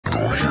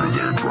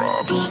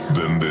steps,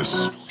 then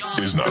this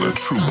is not a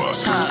true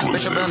boss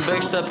exclusive. Bitch, I been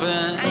big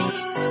stepping.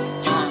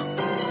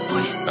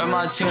 Rep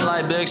my team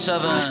like Big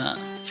 7.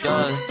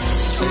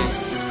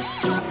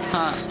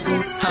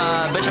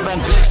 Bitch, I been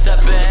big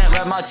stepping.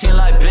 Rep my team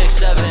like Big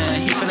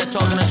 7. He finna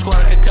talk in the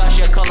squad of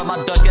concussion. Call up my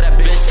dust, get that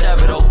bitch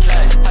severed,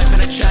 okay. I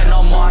finna check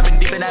no more. I been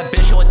deep in that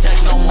bitch, you won't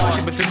text no more.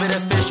 She been flipping the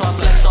fish, so I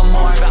flex some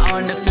more. I been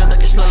out in the field,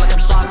 like it's slow, like I'm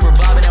soccer,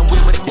 reviving and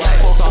weed with a gang.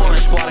 Talk in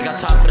the squad, I got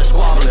time for the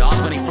squabbling. All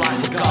money flying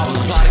for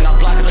gobbling. Plotting, I'm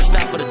blocking the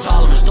staff for the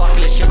tolerance.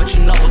 Stalking this shit, but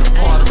you know what the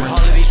father.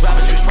 All of these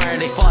rappers be swearing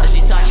they fathers.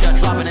 These tight shit,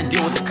 dropping and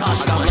deal with the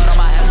cost. I got blood on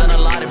my hands and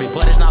a lot of it,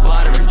 but it's not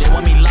bothering. They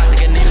want me locked,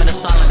 they get name in the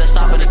silent. They're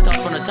stopping the touch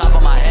from the top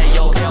of my head.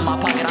 Yo, okay, on my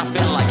pocket, I'm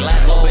feeling like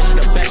Laszlo. Bitch,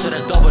 the best, so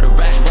that's double the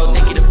racks, bro.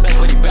 Think he the best,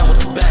 but he been with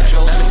the bad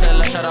jokes. Let me say,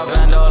 let's shut up,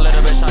 Vando.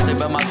 Little bitch, I take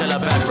back my tail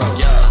back, bro.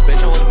 Yeah,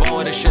 bitch, I was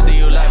born with the shit that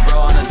you like,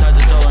 bro. I'm the type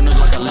to throw a news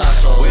like a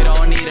lasso. We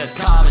don't need to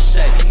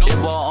conversate, it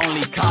will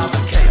only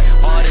complicate.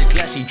 All this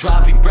glassy,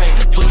 droppy break.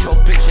 Put your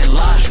bitch in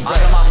lingerie. I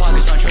got my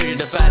pockets on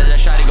Tr3dawggg, the fatter. That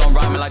shotty gon'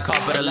 ride me like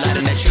carpet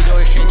Aladdin. That cheeto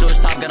extreme to his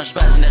top, got him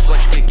spazzing. That's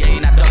what you could get,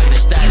 you're not ducking the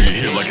static. We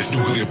hit like it's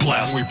nuclear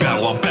blast. We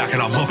battle, I'm back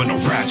and I'm loving the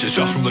ratchet.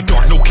 Shots from the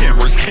dark, no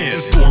cameras can.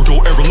 This Bordeaux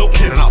era, low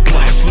cannon, I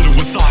blast. Slither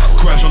with soccer,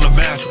 crash on the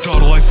match.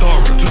 Daughter like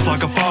Sarah, just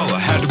like a father.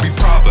 Had to be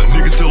proper,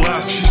 niggas still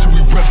after. She should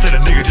we reps that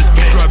a nigga just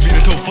banned. Drive me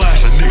to toe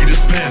flash, a nigga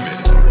just spam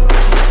it.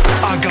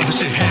 I got this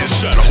shit hand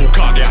shot, a whole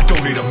Hokage. I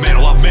don't need a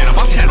mantle, I'm man.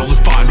 My channel is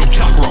fine, no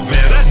chakra,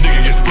 man. That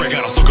nigga gets sprayed,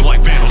 got us looking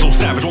like vandals. No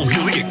savage, don't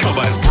heal, he get cut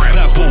by his brand.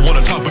 That bull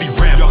wanna talk, but he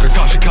ran. Y'all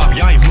Kakashi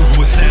copy, I ain't moving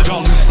with Sam.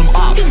 Y'all lose some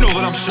ops, you know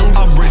that I'm shooting.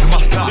 I'm raising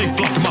my stock, they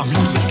flock to my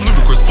music. It's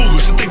ludicrous,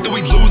 foolish to think that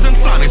we losing.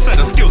 Sonic set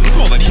of skills, it's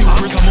more than you.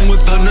 I'm coming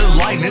with thunder,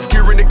 lightning,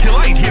 gearing to kill.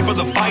 I ain't here for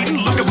the fighting.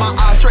 Look at my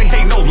eyes straight,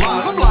 hate no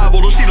lies. I'm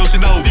liable to she know.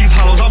 These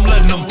hollows, I'm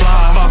letting them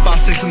fly.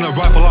 5.56 in the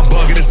rifle, I'm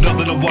bugging. It's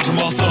nothing to watch them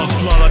all soft.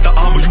 Slide like the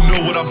armor, you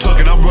know what I'm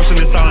tugging. I'm rushing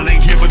this silent,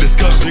 ain't here for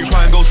discussion. They try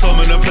and go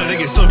summon a plan,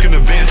 they get sunk in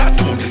advance. I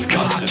do them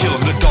disgusting. I kill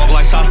him, the dog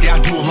like Sasuke, I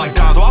do him like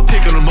Donzo. I'm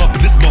picking him up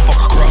and this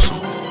motherfucker crush him.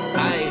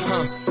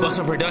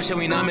 Bustin' production,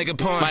 we not making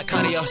porn. My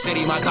Connie off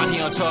city, my cocky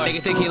on tour.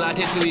 Nigga think he locked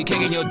into he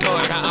kicking your door.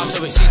 Got ops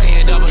overseas, they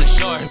end up on the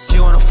shore. She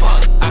wanna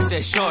fuck, I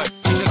said short.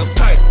 She took a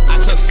perk, I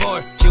took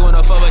 4. She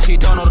wanna fuck, but she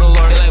don't know the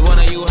Lord. They like, one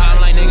of you hot,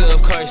 I'm like, nigga,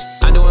 of course.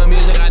 I'm doing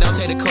music, I don't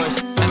take the course.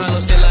 And my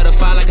little still let her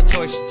fire like a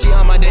torch. She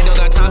on my dick, don't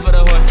got time for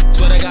the whore.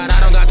 Swear to God, I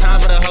don't got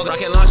time for the hoe.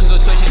 Rocket launches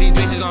with switches, these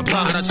bitches on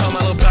plug. And I told my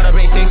little brother,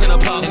 bring sticks in the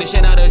plug. And the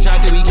shit out of the drive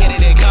through, we get it,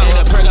 go. And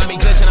the perk got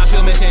me glitching, I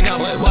feel missing, no.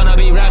 Wanna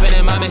be rapping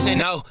and my missing,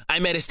 no. I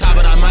made it stop,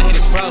 but I might hit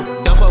his fro.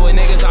 Don't fuck with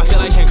niggas, I feel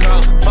like Shin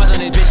Crow. Fuck on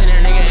this bitch and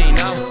her nigga ain't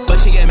know. But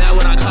she get mad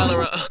when I call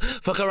her up.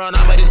 Fuck around,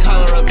 I might just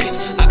call her a bitch.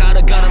 I got a